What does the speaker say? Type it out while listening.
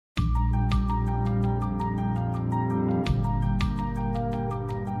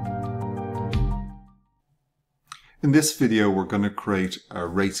In this video, we're going to create a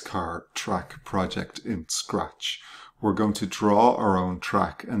race car track project in Scratch. We're going to draw our own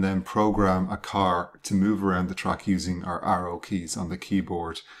track and then program a car to move around the track using our arrow keys on the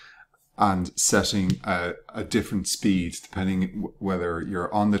keyboard and setting a different speed depending whether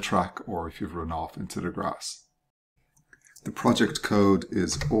you're on the track or if you've run off into the grass. The project code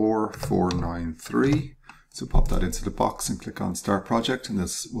is OR493. So pop that into the box and click on Start Project, and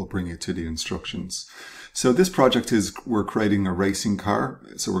this will bring you to the instructions. So this project is, we're creating a racing car.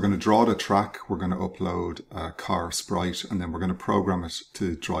 So we're going to draw the track, we're going to upload a car sprite, and then we're going to program it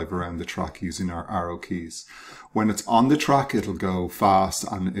to drive around the track using our arrow keys. When it's on the track, it'll go fast,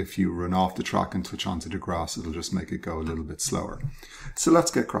 and if you run off the track and touch onto the grass, it'll just make it go a little bit slower. So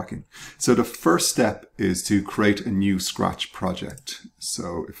let's get cracking. So the first step is to create a new Scratch project.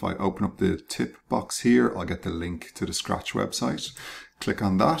 So if I open up the tip box here, I'll get the link to the Scratch website. Click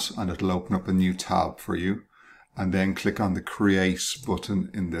on that and it'll open up a new tab for you. And then click on the Create button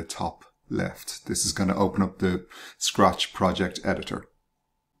in the top left. This is going to open up the Scratch project editor.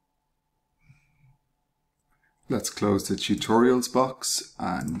 Let's close the tutorials box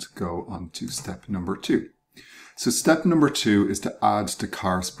and go on to step number 2. So step number 2 is to add the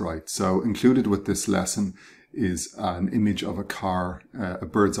car sprite. So included with this lesson is an image of a car, a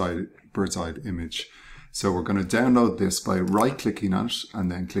bird's eye image. So we're going to download this by right-clicking on it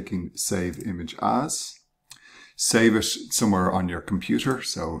and then clicking Save Image As. Save it somewhere on your computer,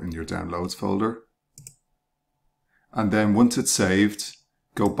 so in your Downloads folder. And then once it's saved,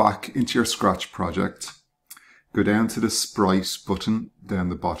 go back into your Scratch project. Go down to the Sprite button down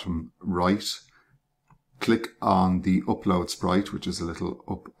the bottom right. Click on the Upload Sprite, which is a little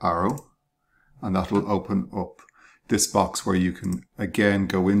up arrow, and that will open up this box where you can again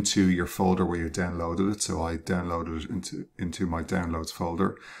go into your folder where you downloaded it. So I downloaded it into my Downloads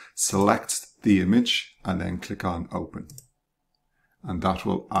folder. Select the image and then click on Open. And that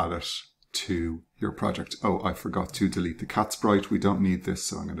will add it to your project. Oh, I forgot to delete the cat sprite. We don't need this,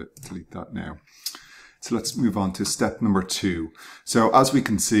 so I'm going to delete that now. So let's move on to step number 2. So as we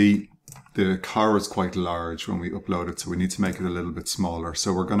can see, the car is quite large when we upload it, so we need to make it a little bit smaller.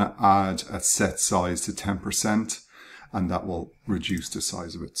 So we're going to add a set size to 10%, and that will reduce the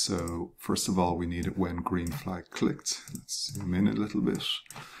size of it. So first of all, we need it when green flag clicked. Let's zoom in a little bit.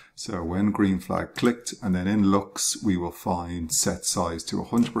 So when green flag clicked, and then in looks, we will find set size to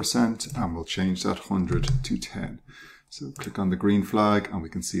 100%, and we'll change that 100 to 10. So click on the green flag and we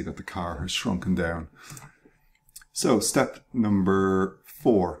can see that the car has shrunken down. So step number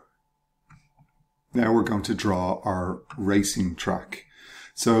 4. Now we're going to draw our racing track.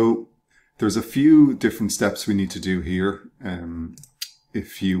 So there's a few different steps we need to do here.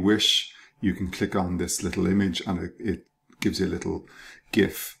 If you wish, you can click on this little image and it gives you a little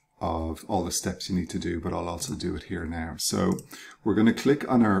GIF of all the steps you need to do, but I'll also do it here now. So we're going to click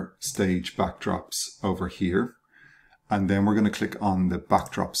on our stage backdrops over here. And then we're going to click on the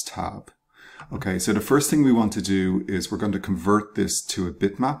Backdrops tab. Okay, so the first thing we want to do is we're going to convert this to a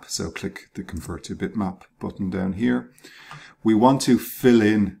bitmap. So click the Convert to Bitmap button down here. We want to fill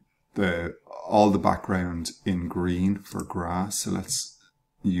in all the background in green for grass. So let's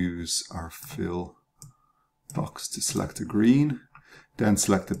use our fill box to select a green. Then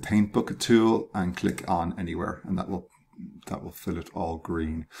select the Paint Bucket tool and click on Anywhere, and that will fill it all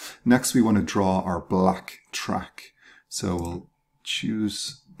green. Next, we want to draw our black track. So we'll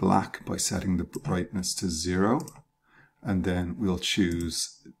choose black by setting the brightness to 0, and then we'll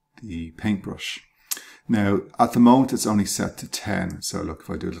choose the paintbrush. Now, at the moment, it's only set to 10. So look, if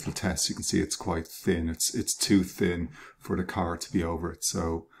I do a little test, you can see it's quite thin. It's too thin for the car to be over it.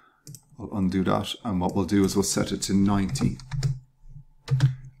 So I'll undo that. And what we'll do is we'll set it to 90.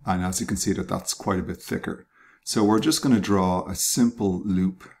 And as you can see, that's quite a bit thicker. So we're just going to draw a simple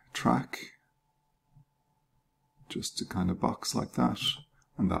loop track. Just a kind of box like that,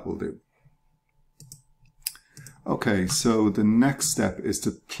 and that will do. Okay, so the next step is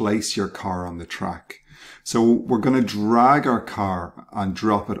to place your car on the track. So we're going to drag our car and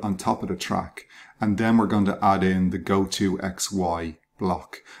drop it on top of the track, and then we're going to add in the go to XY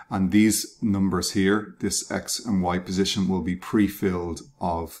block. And these numbers here, this X and Y position, will be pre-filled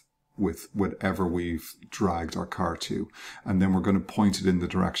with whatever we've dragged our car to. And then we're going to point it in the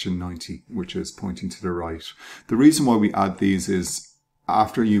direction 90, which is pointing to the right. The reason why we add these is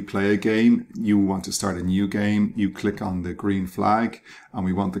after you play a game, you want to start a new game, you click on the green flag, and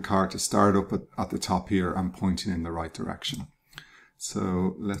we want the car to start up at the top here and pointing in the right direction.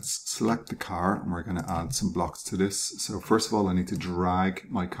 So let's select the car and we're going to add some blocks to this. So first of all, I need to drag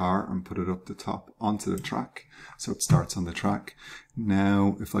my car and put it up the top onto the track. So it starts on the track.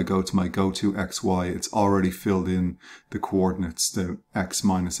 Now, if I go to my go-to XY, it's already filled in the coordinates, the X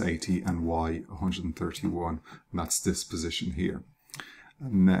minus 80 and Y 131. And that's this position here.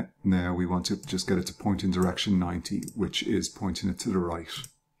 And now we want to just get it to point in direction 90, which is pointing it to the right.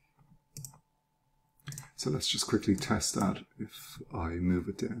 So let's just quickly test that. If I move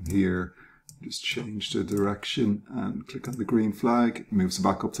it down here, just change the direction and click on the green flag, it moves it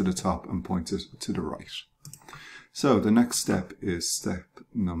back up to the top and points it to the right. So the next step is step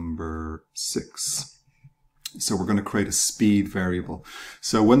number 6. So we're going to create a speed variable.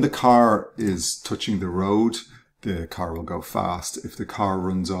 So when the car is touching the road, the car will go fast. If the car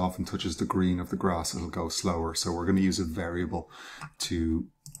runs off and touches the green of the grass, it'll go slower. So we're going to use a variable to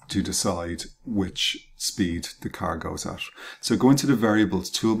decide which speed the car goes at. So go into the variables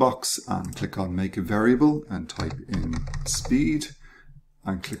toolbox and click on make a variable and type in speed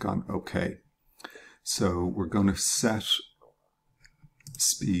and click on OK. So we're going to set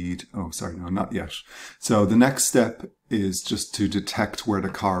speed. Oh, sorry, no, not yet. So the next step is just to detect where the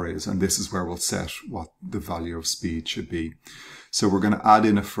car is, and this is where we'll set what the value of speed should be. So we're going to add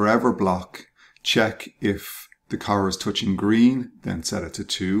in a forever block, check if the car is touching green, then set it to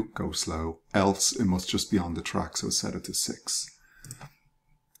 2, go slow, else it must just be on the track, so set it to 6.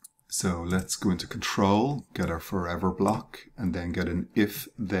 So let's go into control, get our forever block, and then get an if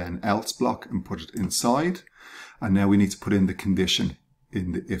then else block and put it inside. And now we need to put in the condition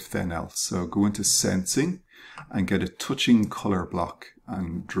in the if then else. So go into sensing and get a touching color block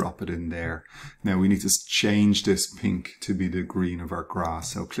and drop it in there. Now we need to change this pink to be the green of our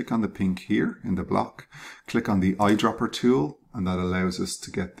grass. So click on the pink here in the block, click on the eyedropper tool, and that allows us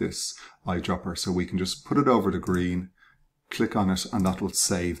to get this eyedropper. So we can just put it over the green, click on it, and that will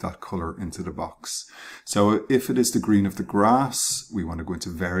save that color into the box. So if it is the green of the grass, we want to go into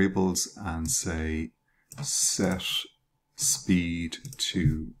variables and say set speed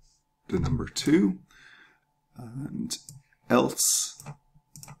to the number 2, and else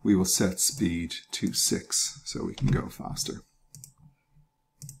we will set speed to 6 so we can go faster.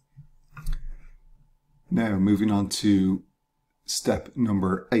 Now moving on to step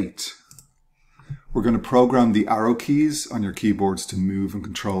number 8. We're going to program the arrow keys on your keyboards to move and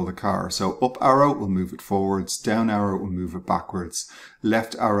control the car. So up arrow will move it forwards, down arrow will move it backwards,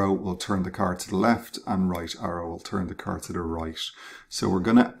 left arrow will turn the car to the left, and right arrow will turn the car to the right. So we're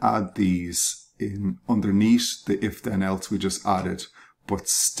going to add these in underneath the if then else we just added, but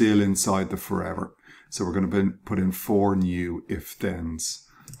still inside the forever. So we're going to put in 4 new if thens.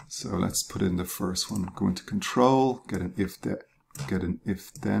 So let's put in the first one. Go into control, get an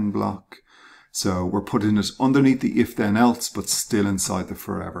if then block. So we're putting it underneath the if then else, but still inside the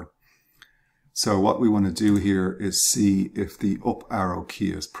forever. So what we want to do here is see if the up arrow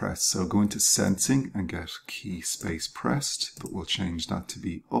key is pressed. So go into sensing and get key space pressed, but we'll change that to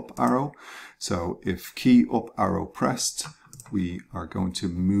be up arrow. So if key up arrow pressed, we are going to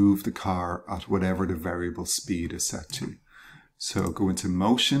move the car at whatever the variable speed is set to. So go into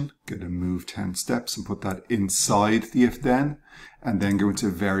motion, get a move 10 steps and put that inside the if then, and then go into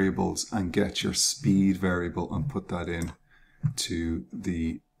variables and get your speed variable and put that in to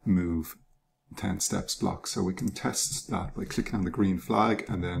the move 10 steps block. So we can test that by clicking on the green flag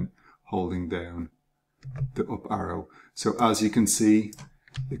and then holding down the up arrow. So as you can see,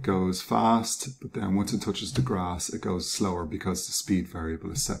 it goes fast, but then once it touches the grass, it goes slower because the speed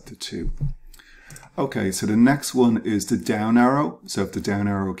variable is set to 2. Okay, so the next one is the down arrow. So if the down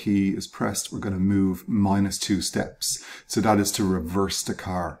arrow key is pressed, we're going to move -2 steps. So that is to reverse the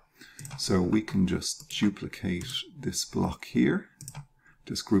car. So we can just duplicate this block here,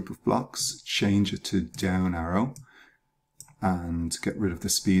 this group of blocks, change it to down arrow, and get rid of the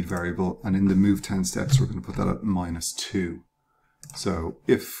speed variable. And in the move 10 steps, we're going to put that at -2. So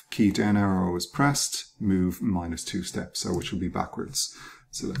if key down arrow is pressed, move -2 steps, so which will be backwards.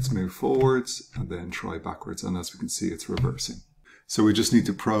 So let's move forwards and then try backwards, and as we can see, it's reversing. So we just need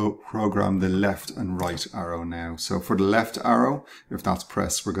to program the left and right arrow now. So for the left arrow, if that's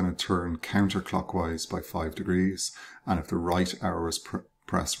pressed, we're going to turn counterclockwise by 5 degrees. And if the right arrow is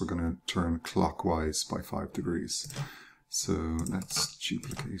pressed, we're going to turn clockwise by 5 degrees. So let's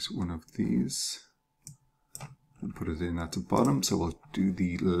duplicate one of these and put it in at the bottom. So we'll do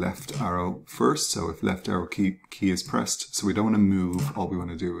the left arrow first. So if left arrow key is pressed, so we don't want to move, all we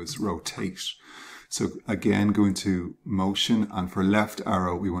want to do is rotate. So again, go into motion, and for left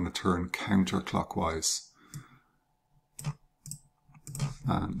arrow, we want to turn counterclockwise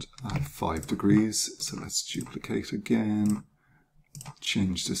and at 5 degrees. So let's duplicate again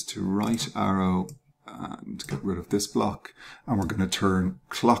change this to right arrow and get rid of this block. And we're going to turn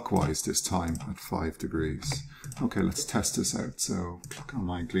clockwise this time at 5 degrees. Okay, let's test this out. So click on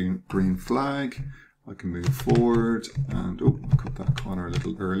my green flag. I can move forward and, oh, cut that corner a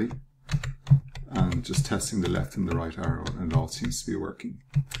little early. And just testing the left and the right arrow, and it all seems to be working.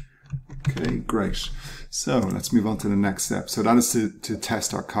 Okay, great. So let's move on to the next step. So that is to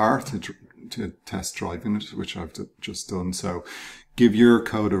test our car, to test driving it, which I've just done. So give your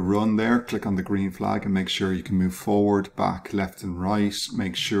code a run there, click on the green flag and make sure you can move forward, back, left and right.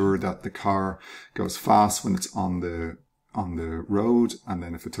 Make sure that the car goes fast when it's on the road, and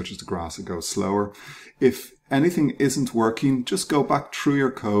then if it touches the grass it goes slower. If anything isn't working, just go back through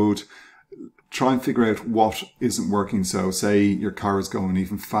your code, try and figure out what isn't working. So say your car is going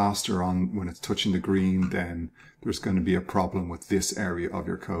even faster on when it's touching the green, then there's going to be a problem with this area of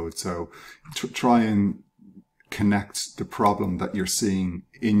your code. So try and connect the problem that you're seeing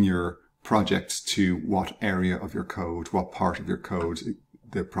in your project to what area of your code, what part of your code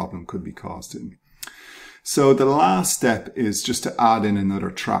the problem could be caused in. So the last step is just to add in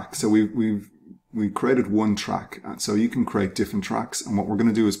another track. So we created one track, so you can create different tracks, and what we're going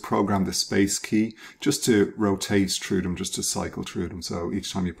to do is program the space key just to rotate through them, just to cycle through them. So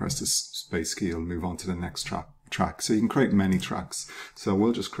each time you press this space key, it'll move on to the next track. So you can create many tracks. So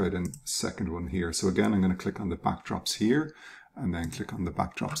we'll just create a second one here. So again, I'm going to click on the backdrops here and then click on the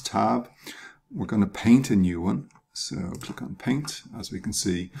backdrops tab. We're going to paint a new one. So click on paint. As we can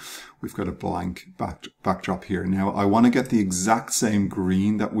see, we've got a blank backdrop here. Now I want to get the exact same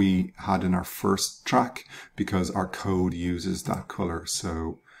green that we had in our first track because our code uses that color.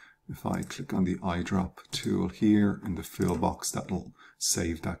 So if I click on the eyedrop tool here in the fill box, that'll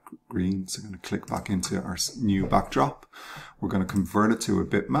save that green. So I'm going to click back into our new backdrop. We're going to convert it to a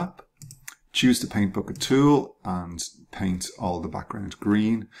bitmap. Choose the paint bucket tool and paint all the background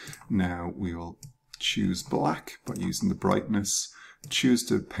green. Now we will choose black by using the brightness. Choose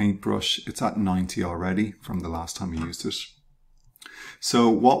the paintbrush. It's at 90 already from the last time we used it. So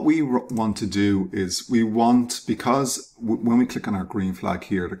what we want to do is because when we click on our green flag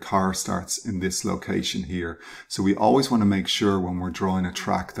here, the car starts in this location here. So we always want to make sure when we're drawing a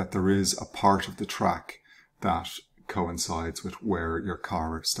track that there is a part of the track that coincides with where your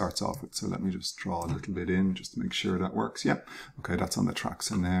car starts off with. So let me just draw a little bit in just to make sure that works. Yep. Okay, that's on the track.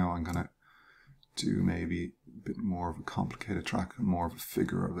 So now I'm going to do maybe a bit more of a complicated track, more of a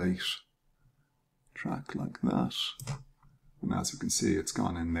figure of 8 track like that. And as you can see, it's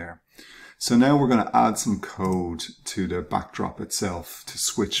gone in there. So now we're going to add some code to the backdrop itself to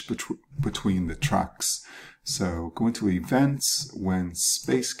switch between the tracks. So go into events, when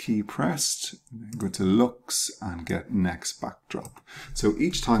space key pressed, go to looks and get next backdrop. So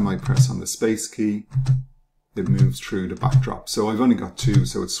each time I press on the space key, it moves through the backdrop. So I've only got 2,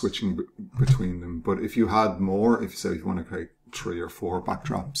 so it's switching between them. But if you had more, if you want to create 3 or 4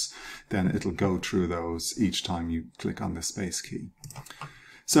 backdrops, then it'll go through those each time you click on the space key.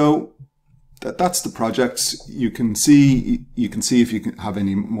 So that's the project. You can see if you can have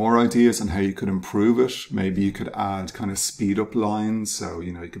any more ideas on how you could improve it. Maybe you could add kind of speed up lines. So,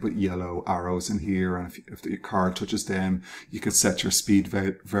 you could put yellow arrows in here, and if your car touches them, you could set your speed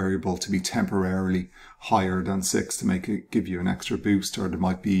variable to be temporarily higher than 6 to give you an extra boost. Or there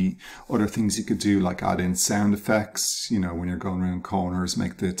might be other things you could do, like add in sound effects, when you're going around corners,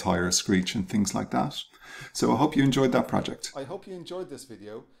 make the tires screech and things like that. So I hope you enjoyed that project. I hope you enjoyed this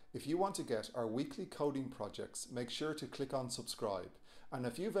video. If you want to get our weekly coding projects, make sure to click on subscribe. And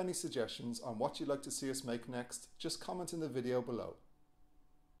if you have any suggestions on what you'd like to see us make next, just comment in the video below.